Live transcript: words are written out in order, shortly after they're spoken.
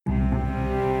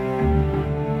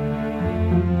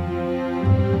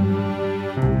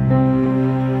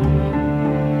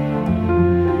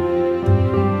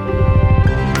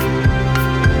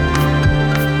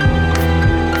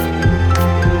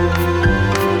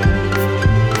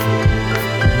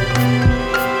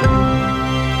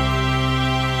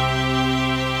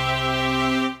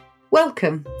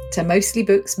Welcome to Mostly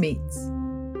Books Meets.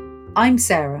 I'm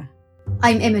Sarah.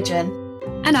 I'm Imogen.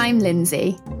 And I'm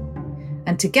Lindsay.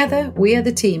 And together we are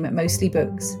the team at Mostly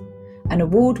Books, an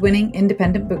award-winning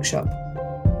independent bookshop.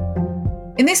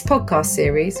 In this podcast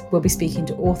series, we'll be speaking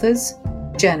to authors,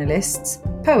 journalists,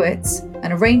 poets,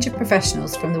 and a range of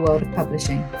professionals from the world of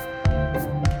publishing.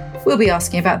 We'll be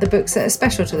asking about the books that are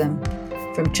special to them,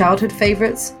 from childhood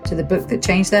favourites to the book that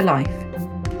changed their life,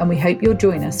 and we hope you'll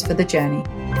join us for the journey.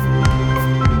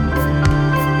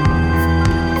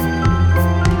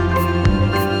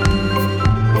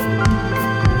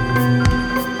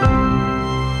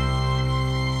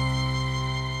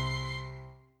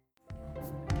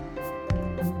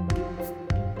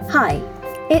 Hi,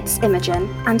 it's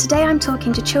Imogen, and today I'm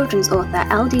talking to children's author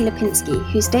LD Lipinski,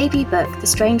 whose debut book, The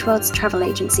Strange Worlds Travel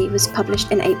Agency, was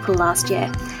published in April last year.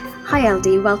 Hi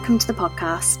LD, welcome to the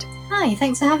podcast. Hi,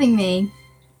 thanks for having me.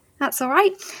 That's all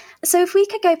right. So if we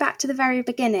could go back to the very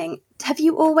beginning, have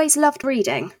you always loved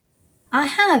reading? I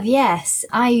have, yes.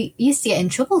 I used to get in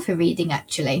trouble for reading,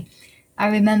 actually. I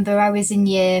remember I was in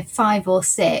year 5 or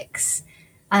 6,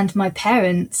 and my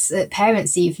parents, at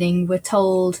parents' evening, were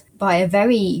told by a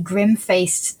very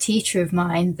grim-faced teacher of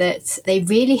mine that they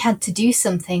really had to do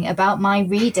something about my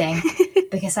reading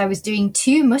because I was doing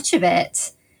too much of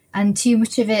it, and too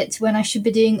much of it when I should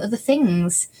be doing other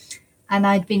things. And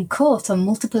I'd been caught on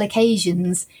multiple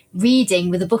occasions reading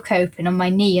with a book open on my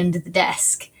knee under the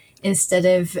desk instead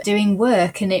of doing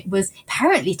work, and it was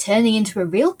apparently turning into a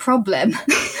real problem.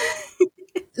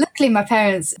 Luckily, my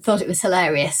parents thought it was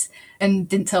hilarious and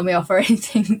didn't tell me off or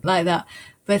anything like that.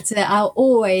 But I'll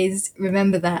always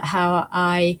remember that, how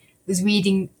I was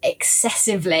reading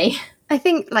excessively. I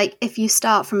think, if you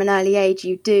start from an early age,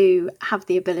 you do have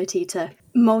the ability to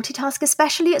multitask,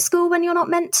 especially at school when you're not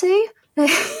meant to.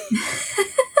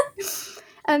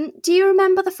 Do you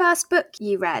remember the first book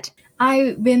you read?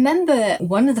 I remember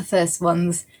one of the first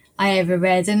ones I ever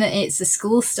read, and it's a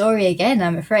school story again,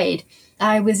 I'm afraid.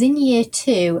 I was in year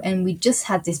 2 and we just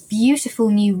had this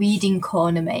beautiful new reading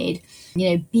corner made.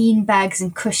 You know, bean bags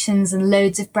and cushions and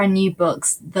loads of brand new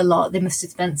books, the lot. They must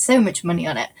have spent so much money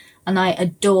on it. And I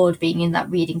adored being in that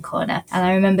reading corner. And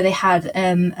I remember they had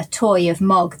a toy of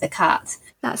Mog the cat.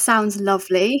 That sounds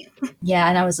lovely. Yeah,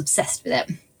 and I was obsessed with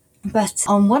it. But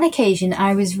on one occasion,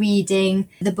 I was reading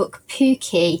the book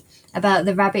Pookie about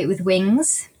the rabbit with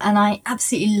wings, and I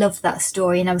absolutely loved that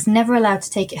story, and I was never allowed to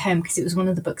take it home because it was one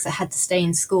of the books that had to stay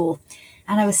in school.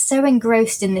 And I was so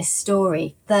engrossed in this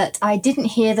story that I didn't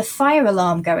hear the fire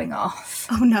alarm going off.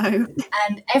 Oh no.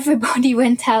 And everybody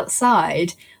went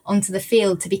outside onto the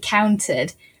field to be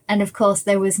counted, and of course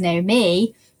there was no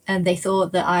me, and they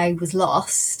thought that I was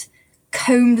lost.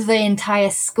 Combed the entire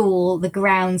school, the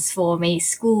grounds for me,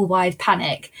 school-wide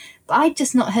panic. But I'd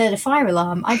just not heard a fire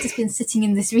alarm. I'd just been sitting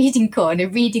in this reading corner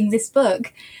reading this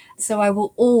book. So I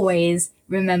will always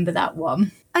remember that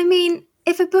one. I mean,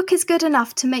 if a book is good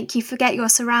enough to make you forget your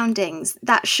surroundings,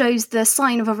 that shows the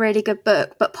sign of a really good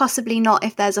book, but possibly not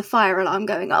if there's a fire alarm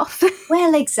going off.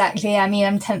 Well, exactly. I mean,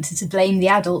 I'm tempted to blame the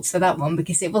adults for that one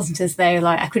because it wasn't as though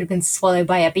I could have been swallowed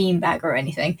by a beanbag or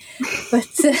anything.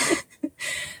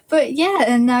 But yeah,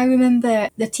 and I remember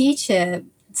the teacher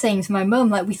saying to my mum,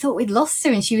 we thought we'd lost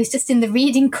her and she was just in the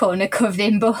reading corner covered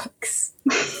in books.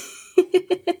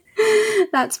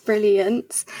 That's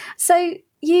brilliant. So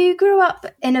you grew up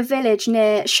in a village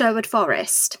near Sherwood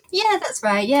Forest? Yeah, that's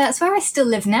right. Yeah, that's where I still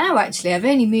live now, actually. I've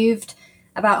only moved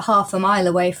about half a mile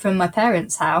away from my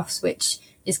parents' house, which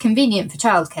is convenient for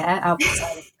childcare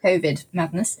outside of COVID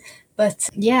madness. But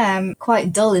yeah, I'm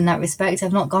quite dull in that respect.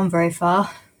 I've not gone very far.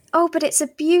 Oh, but it's a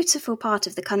beautiful part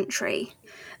of the country.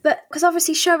 But because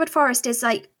obviously Sherwood Forest is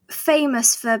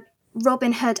famous for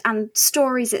Robin Hood and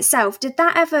stories itself. Did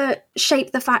that ever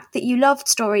shape the fact that you loved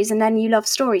stories and then you love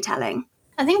storytelling?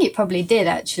 I think it probably did,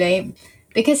 actually,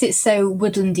 because it's so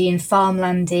woodlandy and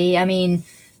farmlandy. I mean,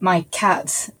 my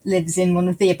cat lives in one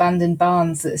of the abandoned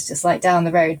barns that's just down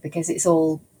the road because it's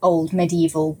all old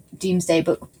medieval Domesday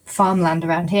Book farmland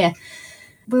around here.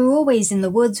 We were always in the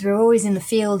woods, we were always in the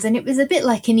fields, and it was a bit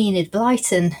like an Enid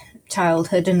Blyton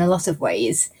childhood in a lot of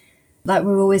ways. We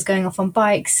were always going off on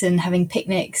bikes and having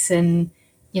picnics and,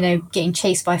 getting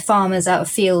chased by farmers out of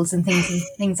fields and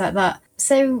things like that.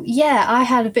 So, yeah, I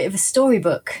had a bit of a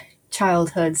storybook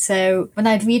childhood. So when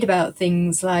I'd read about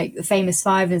things like the Famous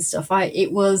Five and stuff,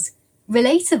 it was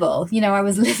relatable. I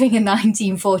was living a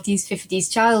 1940s,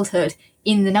 50s childhood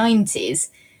in the 90s.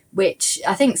 Which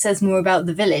I think says more about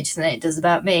the village than it does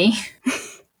about me.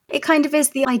 It kind of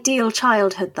is the ideal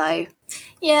childhood, though.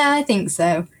 Yeah, I think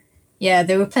so. Yeah,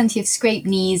 there were plenty of scraped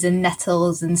knees and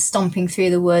nettles and stomping through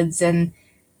the woods and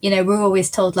we're always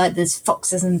told like there's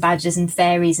foxes and badgers and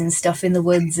fairies and stuff in the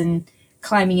woods and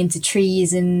climbing into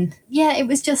trees. And yeah, it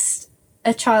was just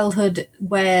a childhood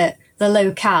where the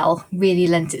locale really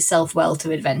lent itself well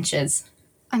to adventures.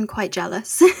 I'm quite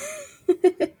jealous.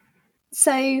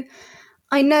 So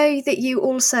I know that you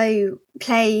also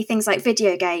play things like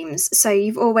video games, so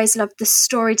you've always loved the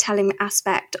storytelling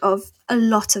aspect of a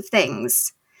lot of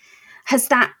things. Has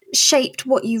that shaped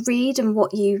what you read and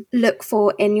what you look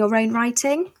for in your own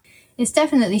writing? It's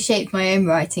definitely shaped my own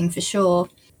writing for sure.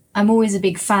 I'm always a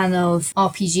big fan of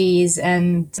RPGs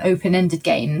and open-ended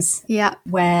games,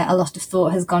 where a lot of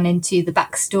thought has gone into the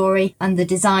backstory and the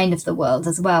design of the world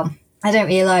as well. I don't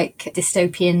really like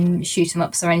dystopian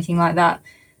shoot-'em-ups or anything like that.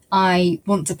 I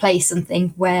want to play something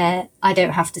where I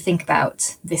don't have to think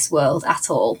about this world at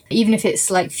all. Even if it's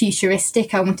like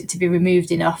futuristic, I want it to be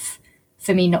removed enough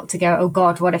for me not to go, oh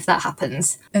God, what if that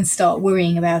happens? And start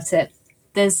worrying about it.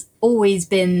 There's always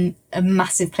been a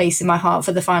massive place in my heart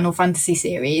for the Final Fantasy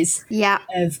series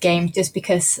of games, just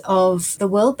because of the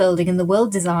world building and the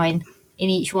world design in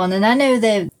each one. And I know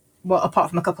they're, well, apart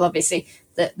from a couple obviously,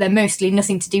 that they're mostly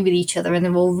nothing to do with each other and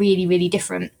they're all really, really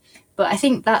different. But I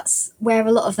think that's where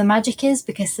a lot of the magic is,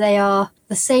 because they are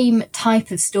the same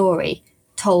type of story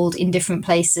told in different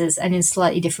places and in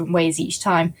slightly different ways each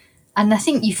time. And I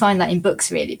think you find that in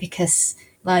books really, because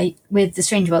like with the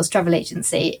Strange Worlds Travel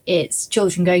Agency, it's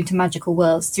children going to magical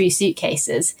worlds through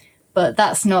suitcases, but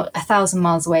that's not 1,000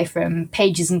 miles away from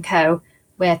Pages & Co.,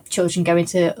 where children go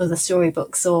into other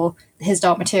storybooks, or His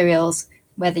Dark Materials,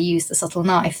 where they use the subtle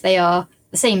knife. They are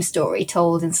the same story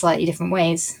told in slightly different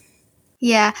ways.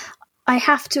 Yeah, I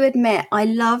have to admit, I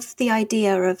love the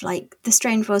idea of like the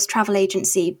Strange Worlds Travel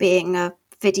Agency being a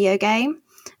video game.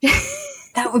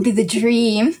 That would be the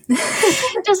dream.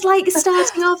 Just like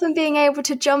starting off and being able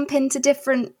to jump into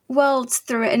different worlds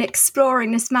through it and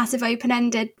exploring this massive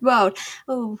open-ended world.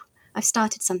 Oh, I've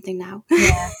started something now.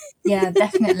 Yeah,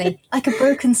 definitely. Like a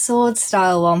Broken Sword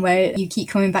style one where you keep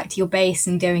coming back to your base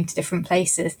and going to different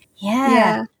places.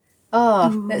 Yeah.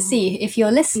 Oh, ooh. Let's see. If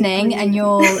you're listening and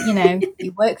you're,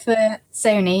 you work for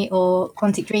Sony or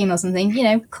Quantic Dream or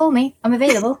something, call me. I'm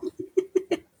available.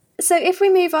 So if we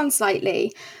move on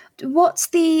slightly, what's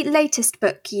the latest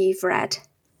book you've read?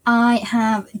 I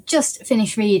have just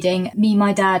finished reading Me,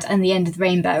 My Dad and the End of the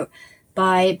Rainbow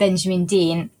by Benjamin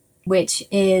Dean, which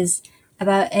is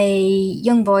about a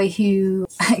young boy who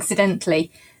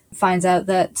accidentally finds out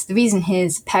that the reason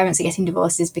his parents are getting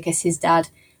divorced is because his dad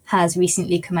has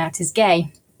recently come out as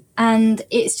gay. And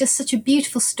it's just such a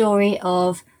beautiful story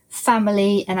of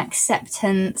family and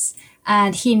acceptance.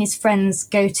 And he and his friends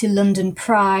go to London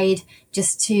Pride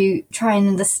just to try and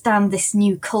understand this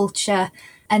new culture.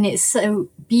 And it's so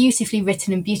beautifully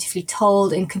written and beautifully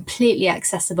told and completely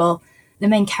accessible. The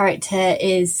main character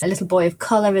is a little boy of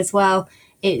colour as well.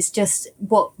 It's just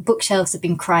what bookshelves have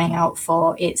been crying out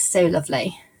for. It's so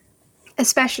lovely.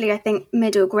 Especially, I think,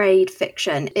 middle grade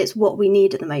fiction is what we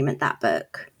need at the moment, that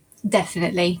book.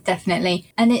 Definitely.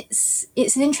 And it's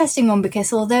an interesting one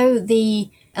because although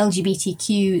the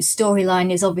LGBTQ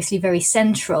storyline is obviously very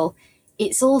central,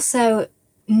 it's also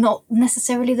not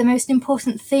necessarily the most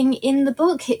important thing in the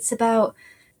book. It's about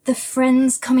the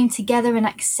friends coming together and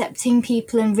accepting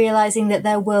people and realising that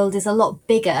their world is a lot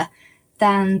bigger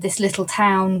than this little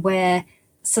town where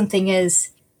something is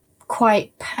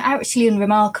quite actually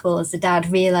unremarkable as the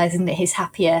dad realising that he's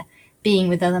happier being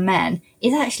with other men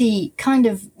is actually kind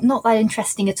of not that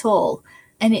interesting at all.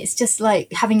 And it's just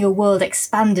like having your world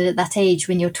expanded at that age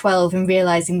when you're 12 and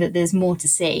realising that there's more to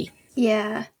see.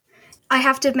 Yeah. I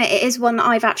have to admit, it is one that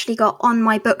I've actually got on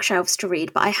my bookshelves to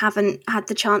read, but I haven't had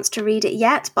the chance to read it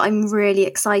yet, but I'm really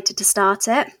excited to start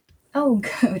it. Oh,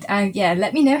 good. Yeah,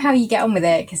 let me know how you get on with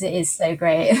it, because it is so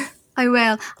great. I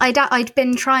will. I'd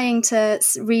been trying to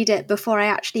read it before I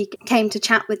actually came to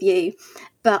chat with you,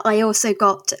 but I also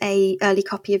got a early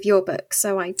copy of your book,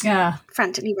 so I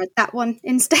frantically read that one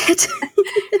instead.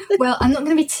 Well, I'm not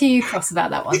going to be too cross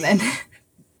about that one then.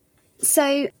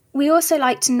 So we also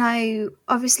like to know,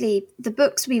 obviously, the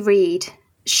books we read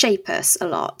shape us a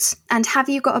lot. And have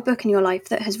you got a book in your life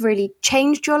that has really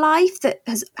changed your life, that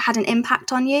has had an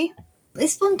impact on you?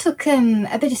 This one took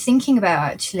a bit of thinking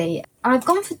about, actually. I've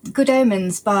gone for Good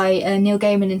Omens by Neil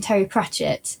Gaiman and Terry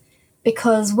Pratchett,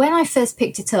 because when I first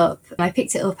picked it up, I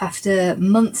picked it up after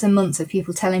months and months of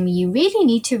people telling me, you really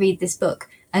need to read this book.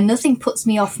 And nothing puts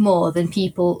me off more than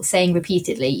people saying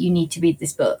repeatedly, you need to read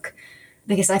this book.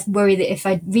 Because I worry that if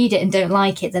I read it and don't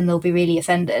like it, then they'll be really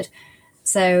offended.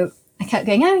 So I kept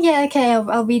going, oh yeah, okay,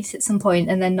 I'll read it at some point,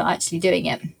 and then not actually doing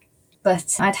it.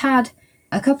 But I'd had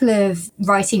a couple of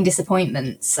writing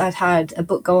disappointments. I'd had a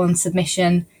book go on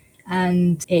submission,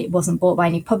 and it wasn't bought by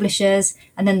any publishers.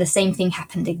 And then the same thing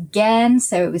happened again.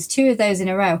 So it was 2 of those in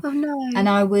a row. Oh no. And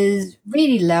I was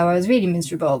really low. I was really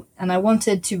miserable. And I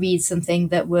wanted to read something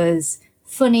that was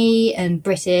funny and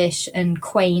British and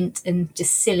quaint and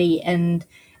just silly. And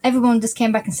everyone just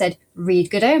came back and said, read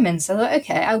Good Omens. So I thought,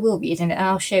 okay, I will read it and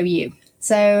I'll show you.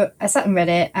 So I sat and read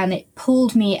it, and it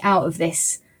pulled me out of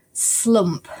this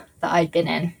slump that I'd been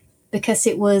in because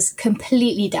it was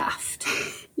completely daft.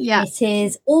 Yeah. It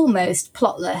is almost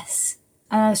plotless.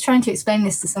 And I was trying to explain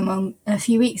this to someone a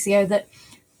few weeks ago, that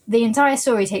the entire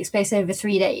story takes place over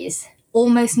 3 days.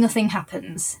 Almost nothing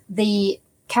happens. The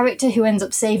character who ends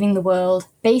up saving the world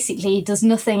basically does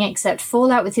nothing except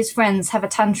fall out with his friends, have a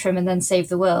tantrum, and then save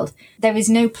the world. There is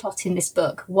no plot in this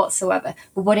book whatsoever.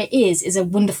 But what it is a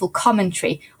wonderful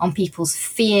commentary on people's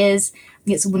fears.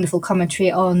 It's a wonderful commentary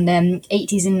on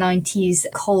 80s and 90s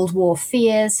Cold War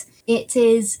fears. It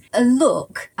is a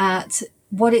look at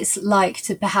what it's like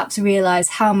to perhaps realise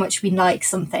how much we like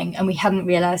something and we hadn't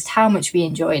realised how much we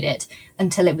enjoyed it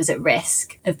until it was at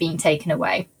risk of being taken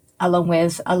away, along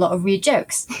with a lot of weird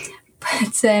jokes.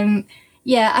 But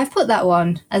yeah, I've put that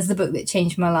one as the book that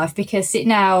changed my life because it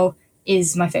now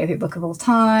is my favourite book of all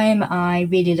time. I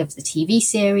really love the TV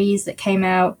series that came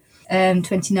out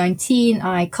 2019.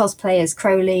 I cosplay as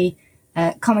Crowley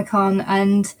at Comic-Con,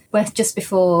 and just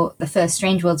before the first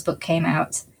Strange Worlds book came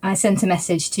out, I sent a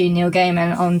message to Neil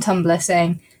Gaiman on Tumblr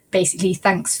saying, basically,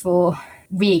 thanks for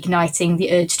reigniting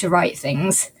the urge to write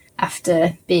things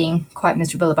after being quite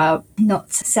miserable about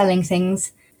not selling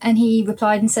things. And he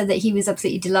replied and said that he was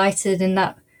absolutely delighted, and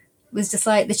that was just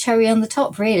like the cherry on the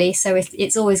top, really. So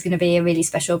it's always going to be a really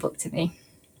special book to me.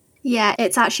 Yeah,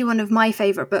 it's actually one of my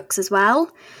favourite books as well.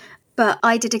 But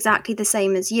I did exactly the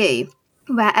same as you,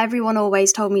 where everyone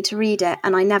always told me to read it,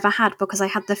 and I never had because I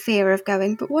had the fear of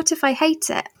going, but what if I hate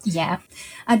it? Yeah,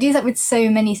 I do that with so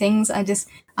many things.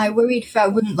 I worried if I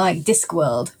wouldn't like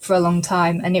Discworld for a long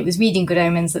time, and it was reading Good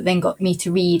Omens that then got me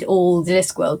to read all the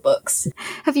Discworld books.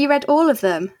 Have you read all of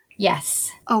them?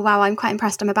 Yes. Oh wow, I'm quite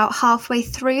impressed. I'm about halfway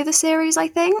through the series, I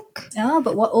think. Oh,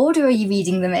 but what order are you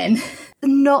reading them in?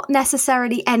 Not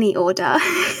necessarily any order.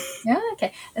 Oh,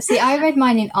 okay. See, I read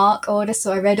mine in arc order,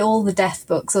 so I read all the Death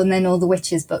books, and then all the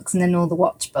Witches books, and then all the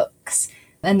Watch books,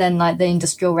 and then like the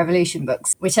Industrial Revolution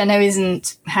books, which I know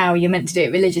isn't how you're meant to do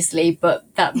it religiously, but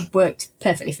that worked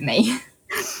perfectly for me.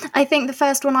 I think the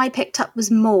first one I picked up was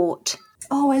Mort.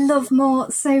 Oh, I love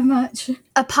Mort so much.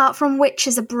 Apart from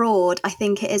Witches Abroad, I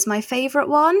think it is my favourite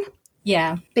one.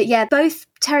 Yeah. But yeah, both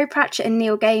Terry Pratchett and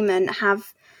Neil Gaiman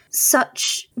have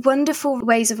such wonderful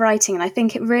ways of writing, and I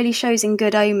think it really shows in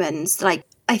Good Omens. Like,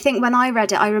 I think when I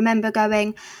read it, I remember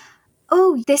going,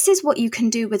 oh, this is what you can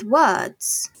do with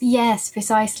words. Yes,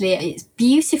 precisely. It's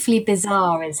beautifully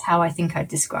bizarre is how I think I'd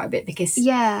describe it, because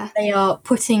they are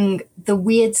putting the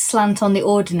weird slant on the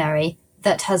ordinary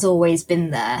that has always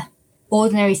been there.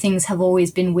 Ordinary things have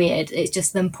always been weird. It's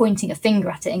just them pointing a finger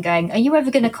at it and going, are you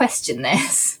ever going to question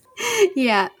this?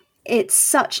 Yeah. It's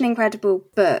such an incredible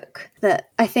book that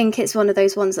I think it's one of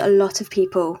those ones that a lot of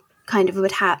people kind of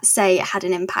would say it had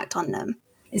an impact on them.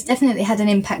 It's definitely had an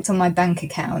impact on my bank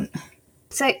account.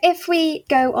 So if we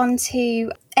go on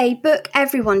to a book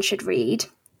everyone should read,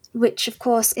 which of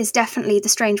course is definitely The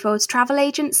Strange Worlds Travel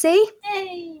Agency.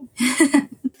 Yay!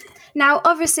 Now,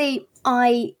 obviously,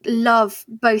 I love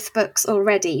both books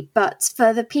already, but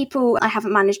for the people I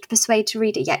haven't managed to persuade to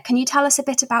read it yet, can you tell us a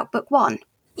bit about book one?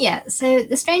 Yeah, so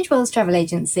The Strange Worlds Travel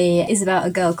Agency is about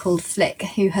a girl called Flick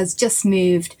who has just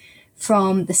moved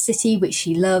from the city which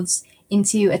she loves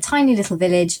into a tiny little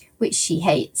village which she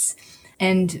hates.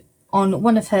 And on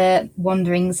one of her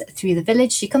wanderings through the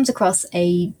village, she comes across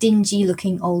a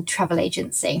dingy-looking old travel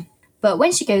agency. But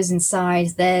when she goes inside,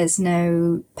 there's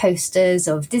no posters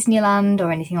of Disneyland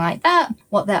or anything like that.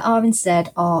 What there are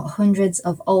instead are hundreds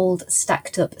of old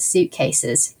stacked-up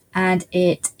suitcases. And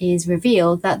it is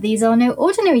revealed that these are no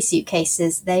ordinary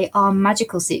suitcases, they are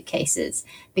magical suitcases,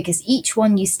 because each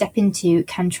one you step into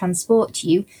can transport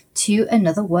you to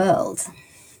another world.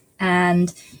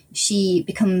 And she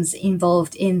becomes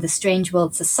involved in the Strange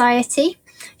World Society.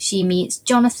 She meets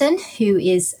Jonathan, who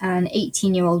is an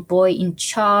 18-year-old boy in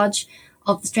charge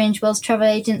of the Strange Worlds Travel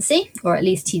Agency, or at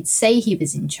least he'd say he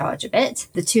was in charge of it.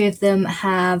 The two of them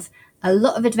have a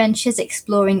lot of adventures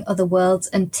exploring other worlds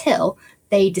until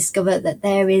they discover that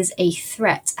there is a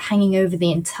threat hanging over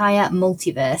the entire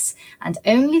multiverse, and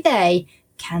only they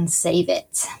can save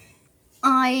it.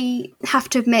 I have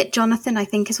to admit, Jonathan, I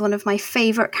think, is one of my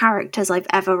favourite characters I've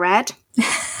ever read.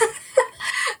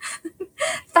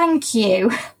 Thank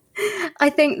you. I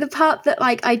think the part that,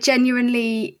 like, I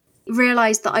genuinely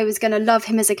realised that I was going to love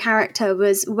him as a character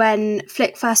was when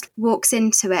Flick first walks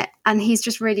into it and he's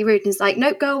just really rude and he's like,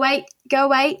 nope, go away.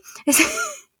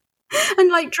 And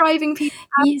like driving people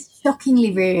out. He's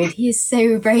shockingly rude. He is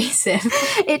so abrasive.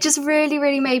 It just really,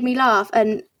 really made me laugh.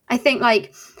 And I think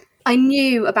like I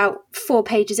knew about 4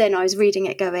 pages in, I was reading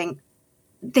it going,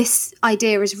 this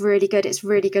idea is really good. It's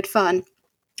really good fun.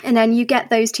 And then you get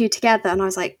those two together and I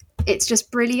was like, it's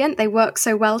just brilliant. They work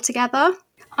so well together.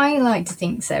 I like to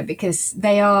think so because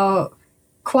they are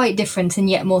quite different and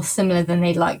yet more similar than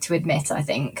they'd like to admit, I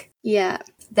think. Yeah.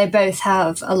 They both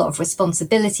have a lot of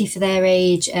responsibility for their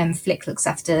age. Flick looks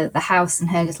after the house and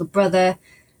her little brother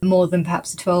more than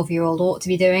perhaps a 12-year-old ought to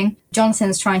be doing.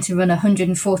 Jonathan's trying to run a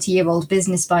 140-year-old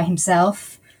business by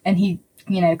himself and he,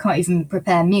 can't even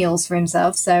prepare meals for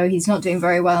himself, so he's not doing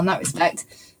very well in that respect.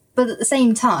 But at the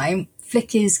same time,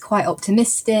 Flick is quite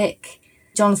optimistic.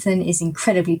 Jonathan is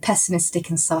incredibly pessimistic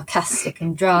and sarcastic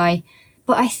and dry.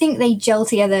 But I think they gel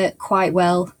together quite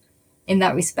well in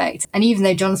that respect. And even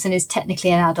though Jonathan is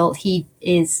technically an adult, he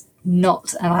is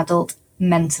not an adult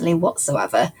mentally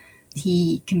whatsoever.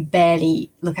 He can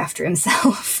barely look after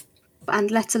himself. And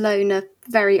let alone a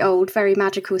very old, very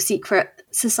magical secret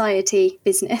society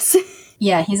business.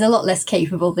 Yeah, he's a lot less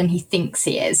capable than he thinks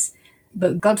he is.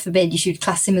 But God forbid you should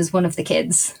class him as one of the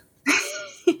kids.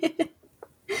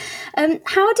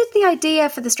 How did the idea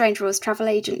for the Strange Worlds travel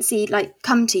agency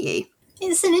come to you?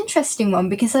 It's an interesting one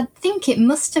because I think it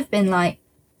must have been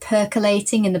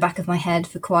percolating in the back of my head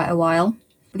for quite a while.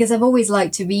 Because I've always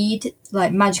liked to read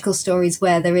magical stories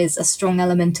where there is a strong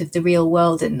element of the real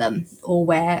world in them, or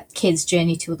where kids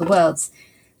journey to other worlds.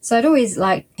 So I'd always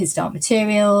liked His Dark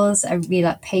Materials. I really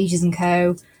like Pages and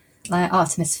Co. Like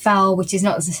Artemis Fowl, which is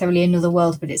not necessarily another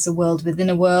world, but it's a world within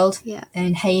a world. Yeah.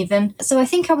 In Haven. So I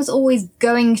think I was always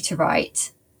going to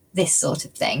write this sort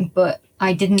of thing, but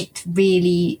I didn't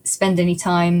really spend any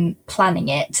time planning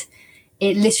it.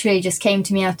 It literally just came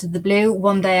to me out of the blue.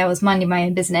 One day I was minding my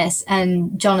own business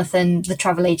and Jonathan, the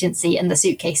travel agency, and the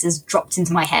suitcases dropped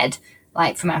into my head,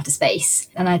 from outer space.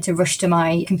 And I had to rush to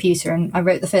my computer and I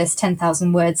wrote the first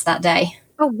 10,000 words that day.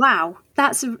 Oh, wow.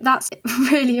 That's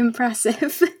really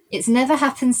impressive. It's never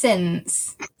happened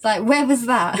since. It's where was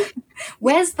that?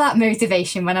 Where's that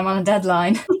motivation when I'm on a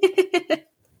deadline?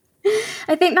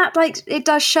 I think that it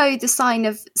does show the sign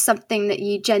of something that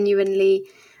you genuinely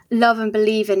love and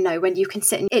believe in, though, when you can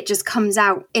sit and it just comes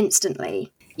out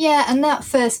instantly. Yeah, and that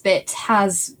first bit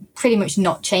has pretty much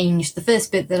not changed. The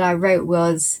first bit that I wrote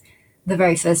was the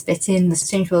very first bit in the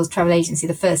Strange Worlds Travel Agency,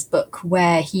 the first book,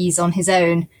 where he's on his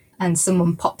own and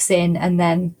someone pops in and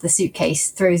then the suitcase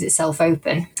throws itself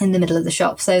open in the middle of the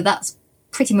shop. So that's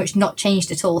pretty much not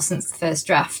changed at all since the first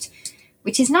draft,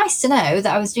 which is nice to know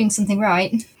that I was doing something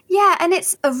right. Yeah, and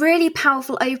it's a really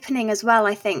powerful opening as well,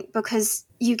 I think, because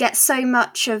you get so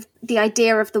much of the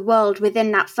idea of the world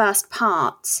within that first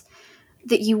part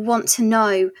that you want to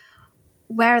know,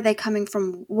 where are they coming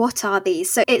from? What are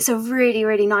these? So it's a really,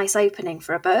 really nice opening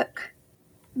for a book.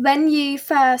 When you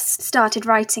first started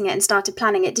writing it and started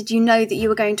planning it, did you know that you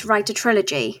were going to write a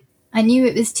trilogy? I knew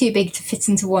it was too big to fit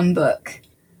into one book.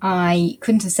 I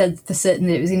couldn't have said for certain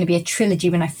that it was going to be a trilogy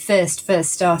when I first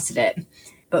started it.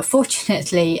 But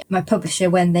fortunately, my publisher,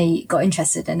 when they got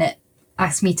interested in it,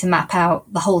 asked me to map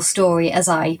out the whole story as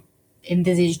I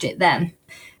envisaged it then.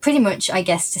 Pretty much, I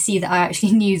guess, to see that I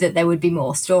actually knew that there would be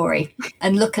more story.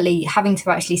 And luckily, having to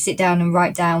actually sit down and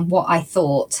write down what I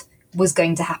thought was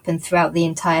going to happen throughout the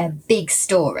entire big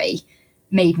story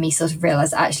made me sort of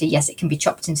realise that actually, yes, it can be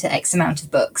chopped into X amount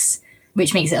of books,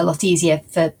 which makes it a lot easier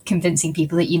for convincing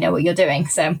people that you know what you're doing.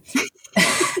 So,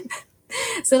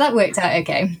 so that worked out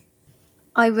okay.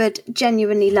 I would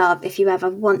genuinely love if you ever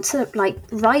want to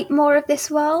write more of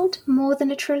this world, more than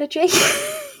a trilogy.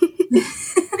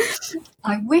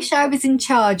 I wish I was in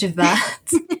charge of that.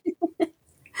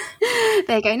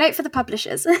 There you go, note for the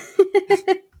publishers.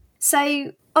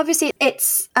 So obviously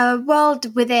it's a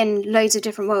world within loads of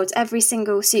different worlds. Every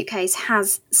single suitcase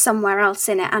has somewhere else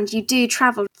in it, and you do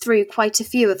travel through quite a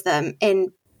few of them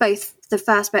in both the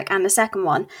first book and the second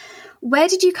one. Where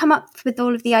did you come up with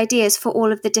all of the ideas for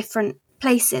all of the different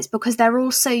places? Because they're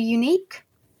all so unique.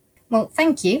 Well,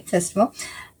 thank you, first of all.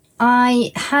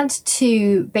 I had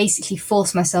to basically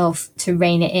force myself to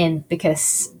rein it in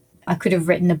because I could have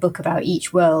written a book about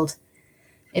each world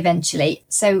eventually.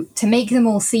 So to make them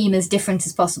all seem as different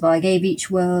as possible, I gave each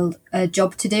world a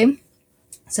job to do.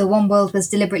 So one world was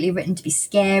deliberately written to be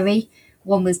scary,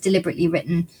 one was deliberately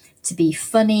written to be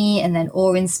funny, and then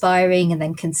awe-inspiring, and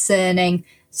then concerning.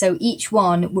 So each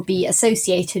one would be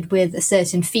associated with a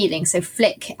certain feeling. So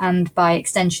Flick, and by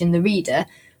extension the reader,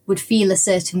 would feel a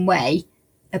certain way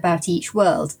about each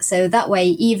world. So that way,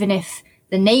 even if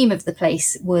the name of the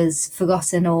place was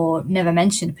forgotten or never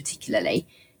mentioned particularly,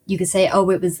 you could say, oh,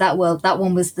 it was that world, that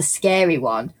one was the scary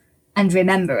one, and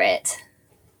remember it.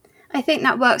 I think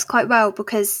that works quite well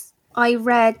because I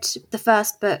read the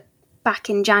first book back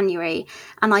in January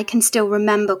and I can still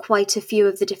remember quite a few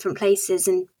of the different places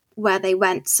and where they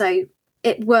went. So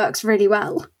it works really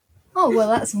well. Oh, well,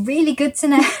 that's really good to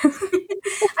know.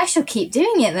 I shall keep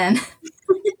doing it then.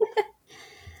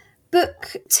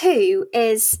 Book 2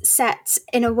 is set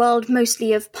in a world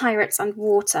mostly of pirates and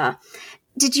water.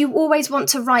 Did you always want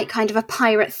to write kind of a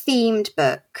pirate-themed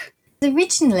book?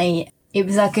 Originally, it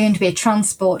was going to be a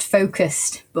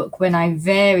transport-focused book when I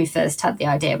very first had the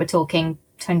idea. We're talking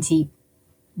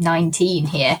 2019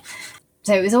 here.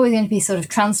 So it was always going to be sort of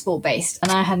transport-based,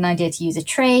 and I had an idea to use a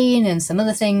train and some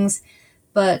other things.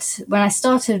 But when I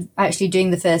started actually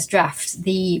doing the first draft,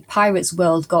 the pirates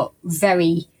world got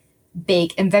very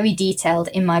big and very detailed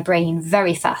in my brain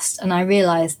very fast, and I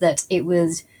realised that it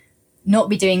would not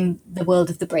be doing the world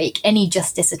of the break any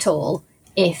justice at all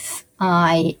if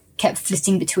I kept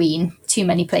flitting between too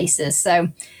many places. So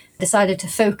I decided to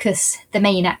focus the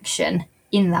main action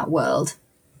in that world,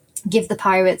 give the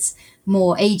pirates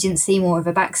more agency, more of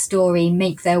a backstory,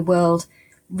 make their world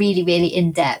really, really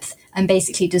in-depth, and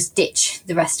basically just ditch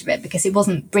the rest of it because it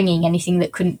wasn't bringing anything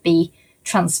that couldn't be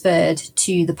transferred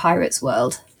to the pirates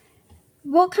world.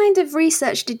 What kind of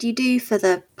research did you do for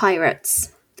the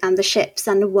pirates and the ships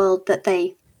and the world that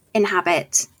they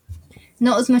inhabit?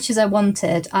 Not as much as I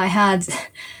wanted. I had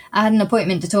an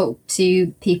appointment to talk to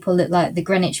people at like the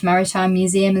Greenwich Maritime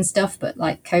Museum and stuff, but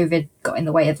like COVID got in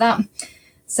the way of that.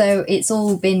 So it's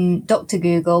all been Dr.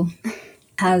 Google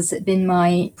has been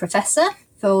my professor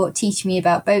for teaching me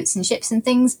about boats and ships and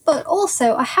things, but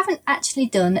also I haven't actually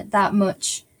done that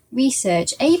much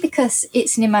research, A, because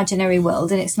it's an imaginary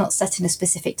world and it's not set in a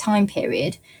specific time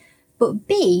period, but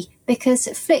B, because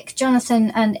Flick,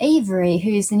 Jonathan and Avery,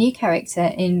 who's the new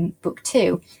character in book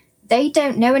 2, they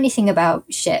don't know anything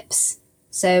about ships,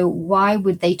 so why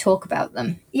would they talk about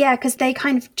them? Yeah, because they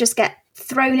kind of just get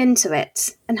thrown into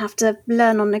it and have to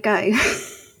learn on the go.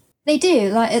 They do.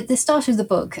 Like at the start of the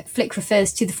book, Flick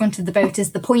refers to the front of the boat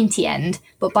as the pointy end,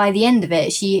 but by the end of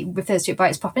it, she refers to it by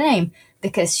its proper name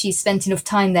because she's spent enough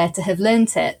time there to have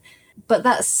learnt it. But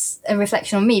that's a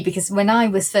reflection on me because when I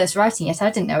was first writing it,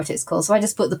 I didn't know what it's called, so I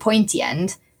just put the pointy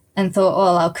end and thought,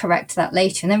 oh, I'll correct that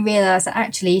later, and then realised that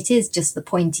actually it is just the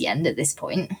pointy end at this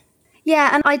point.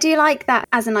 Yeah, and I do like that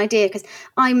as an idea because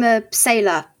I'm a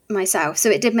sailor myself,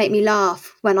 so it did make me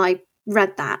laugh when I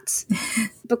read that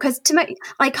because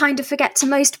I kind of forget, to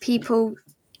most people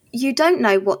you don't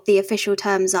know what the official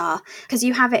terms are because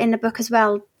you have it in the book as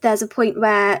well. There's a point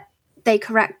where they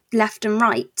correct left and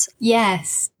right.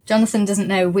 Yes, Jonathan doesn't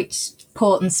know which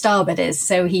port and starboard is,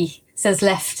 so he says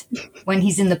left when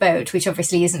he's in the boat, which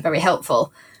obviously isn't very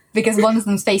helpful because one of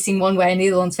them's facing one way and the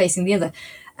other one's facing the other.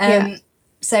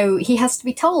 So he has to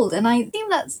be told, and I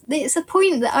think it's a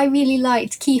point that I really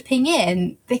liked keeping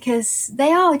in because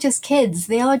they are just kids,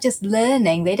 they are just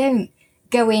learning, they don't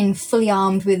go in fully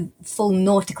armed with full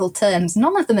nautical terms,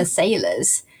 none of them are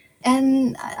sailors,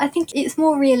 and I think it's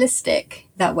more realistic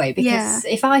that way because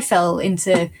if I fell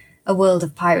into a world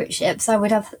of pirate ships, I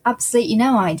would have absolutely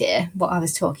no idea what I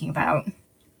was talking about.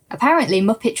 Apparently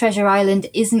Muppet Treasure Island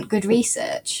isn't good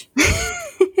research.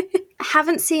 I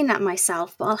haven't seen that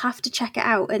myself, but I'll have to check it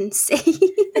out and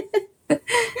see.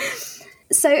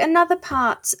 So another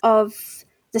part of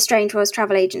the Strange Worlds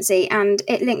Travel Agency, and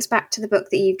it links back to the book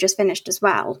that you've just finished as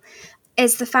well,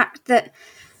 is the fact that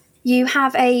you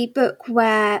have a book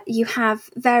where you have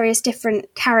various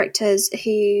different characters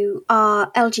who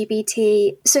are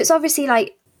LGBT. So it's obviously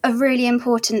like a really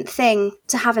important thing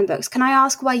to have in books. Can I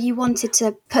ask why you wanted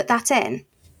to put that in?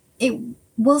 It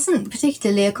wasn't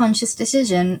particularly a conscious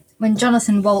decision. When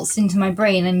Jonathan waltzed into my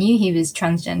brain, I knew he was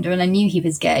transgender and I knew he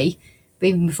was gay, but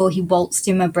even before he waltzed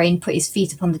in my brain, put his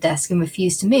feet upon the desk and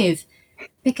refused to move.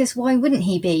 Because why wouldn't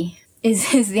he be, is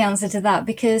the answer to that.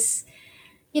 Because,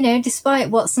 you know,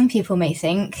 despite what some people may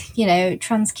think, you know,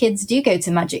 trans kids do go to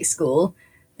magic school,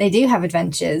 they do have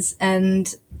adventures,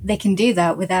 and they can do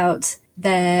that without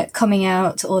their coming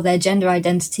out or their gender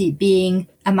identity being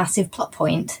a massive plot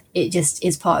point. It just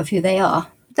is part of who they are.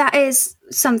 That is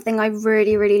something I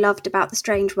really, really loved about The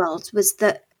Strange Worlds, was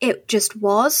that it just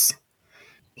was.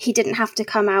 He didn't have to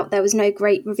come out. There was no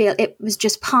great reveal. It was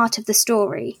just part of the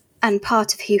story and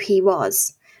part of who he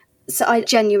was. So I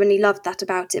genuinely loved that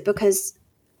about it because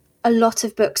a lot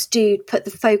of books do put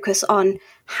the focus on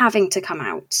having to come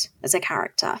out as a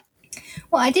character.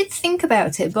 Well, I did think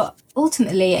about it, but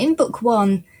ultimately in book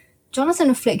 1, Jonathan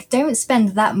and Flick don't spend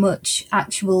that much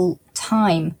actual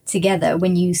time together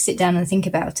when you sit down and think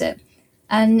about it.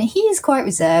 And he is quite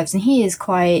reserved and he is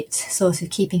quite sort of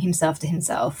keeping himself to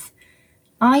himself.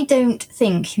 I don't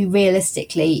think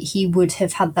realistically he would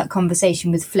have had that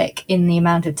conversation with Flick in the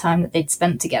amount of time that they'd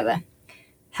spent together.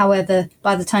 However,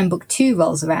 by the time book 2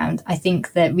 rolls around, I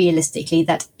think that realistically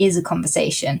that is a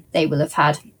conversation they will have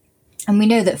had. And we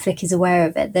know that Flick is aware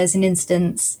of it. There's an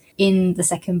instance in the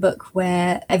second book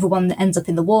where everyone ends up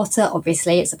in the water.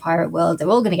 Obviously, it's a pirate world. They're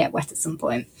all going to get wet at some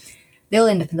point. They all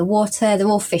end up in the water. They're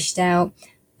all fished out.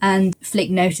 And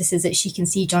Flick notices that she can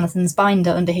see Jonathan's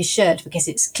binder under his shirt because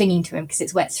it's clinging to him because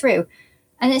it's wet through.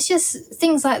 And it's just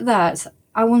things like that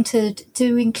I wanted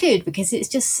to include because it's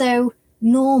just so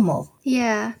normal.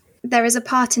 Yeah. There is a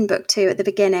part in book 2 at the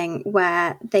beginning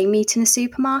where they meet in a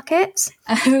supermarket.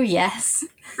 Oh, yes.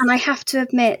 And I have to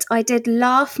admit, I did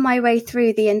laugh my way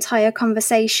through the entire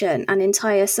conversation and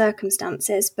entire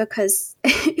circumstances because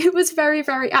it was very,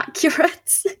 very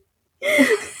accurate.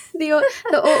 the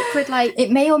awkward, like...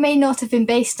 It may or may not have been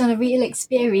based on a real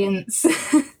experience.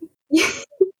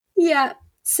 Yeah.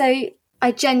 So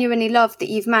I genuinely love that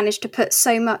you've managed to put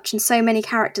so much and so many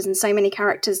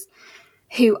characters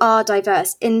who are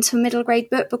diverse into a middle grade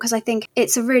book, because I think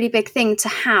it's a really big thing to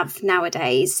have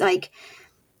nowadays. Like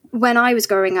when I was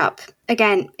growing up,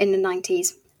 again in the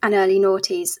 90s and early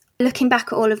noughties, looking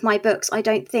back at all of my books, I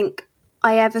don't think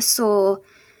I ever saw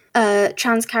a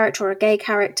trans character or a gay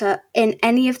character in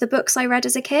any of the books I read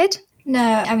as a kid. No,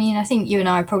 I mean, I think you and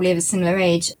I are probably of a similar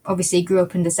age. Obviously grew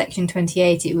up under Section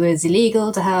 28. It was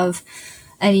illegal to have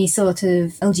any sort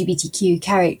of LGBTQ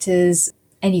characters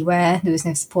anywhere. There was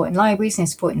no support in libraries, no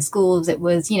support in schools. It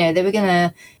was, they were going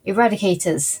to eradicate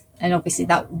us. And obviously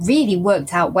that really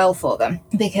worked out well for them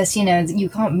because, you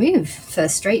can't move for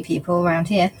straight people around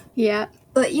here. Yeah.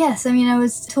 But yes, I mean, I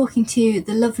was talking to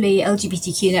the lovely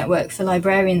LGBTQ Network for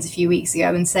Librarians a few weeks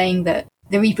ago and saying that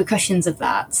the repercussions of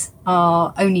that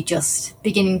are only just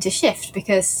beginning to shift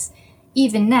because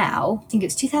even now, I think it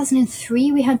was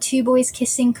 2003, we had 2 boys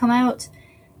kissing come out.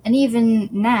 And even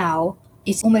now,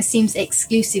 it almost seems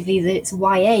exclusively that it's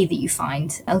YA that you find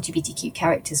LGBTQ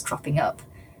characters cropping up.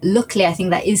 Luckily, I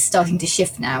think that is starting to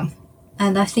shift now.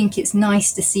 And I think it's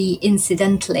nice to see,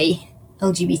 incidentally,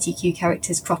 LGBTQ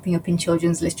characters cropping up in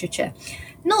children's literature.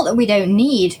 Not that we don't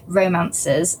need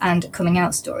romances and coming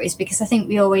out stories, because I think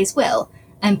we always will,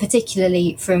 and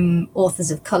particularly from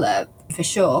authors of colour, for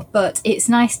sure. But it's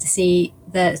nice to see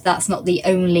that that's not the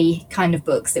only kind of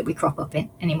books that we crop up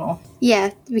in anymore.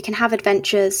 Yeah, we can have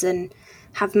adventures and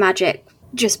have magic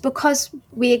just because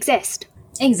we exist.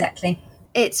 Exactly.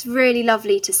 It's really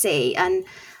lovely to see, and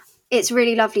it's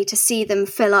really lovely to see them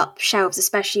fill up shelves,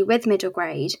 especially with middle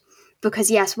grade, because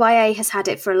yes, YA has had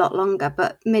it for a lot longer,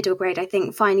 but middle grade, I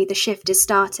think finally the shift is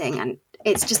starting, and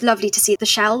it's just lovely to see the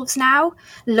shelves now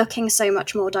looking so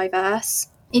much more diverse.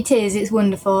 It is, it's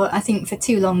wonderful. I think for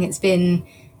too long it's been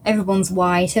everyone's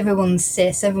white, everyone's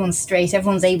cis, everyone's straight,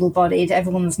 everyone's able-bodied,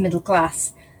 everyone's middle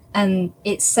class. And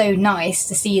it's so nice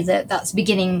to see that that's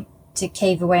beginning to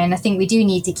cave away. And I think we do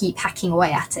need to keep hacking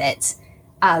away at it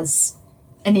as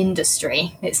an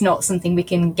industry. It's not something we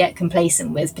can get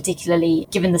complacent with, particularly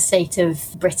given the state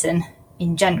of Britain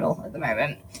in general at the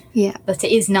moment. Yeah. But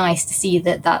it is nice to see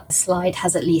that that slide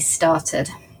has at least started.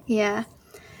 Yeah.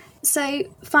 So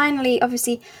finally,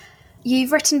 obviously,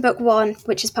 you've written book 1,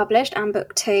 which is published, and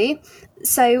book 2.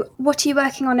 So what are you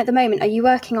working on at the moment? Are you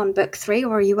working on book 3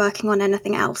 or are you working on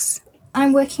anything else?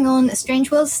 I'm working on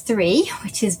Strange Worlds 3,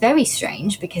 which is very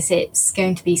strange because it's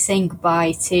going to be saying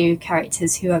goodbye to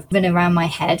characters who have been around my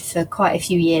head for quite a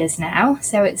few years now.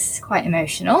 So it's quite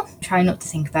emotional. Try not to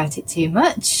think about it too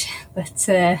much, but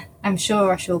I'm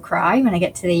sure I shall cry when I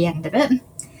get to the end of it.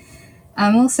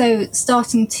 I'm also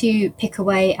starting to pick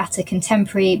away at a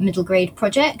contemporary middle grade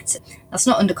project. That's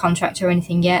not under contract or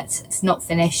anything yet. It's not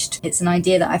finished. It's an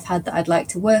idea that I've had that I'd like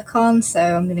to work on,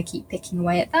 so I'm going to keep picking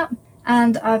away at that.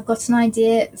 And I've got an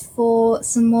idea for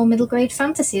some more middle grade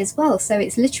fantasy as well. So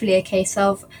it's literally a case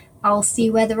of I'll see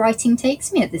where the writing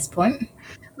takes me at this point.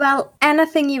 Well,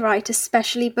 anything you write,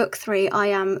 especially book 3, I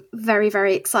am very,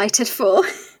 very excited for.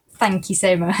 Thank you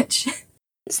so much.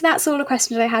 So that's all the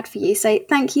questions I had for you. So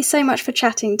thank you so much for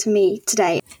chatting to me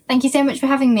today. Thank you so much for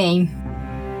having me.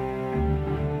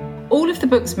 All of the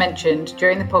books mentioned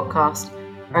during the podcast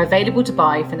are available to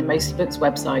buy from the Mostly Books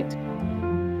website.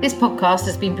 This podcast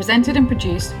has been presented and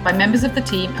produced by members of the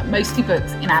team at Mostly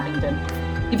Books in Abingdon.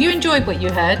 If you enjoyed what you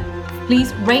heard,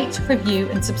 please rate, review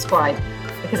and subscribe,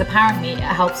 because apparently it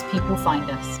helps people find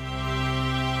us.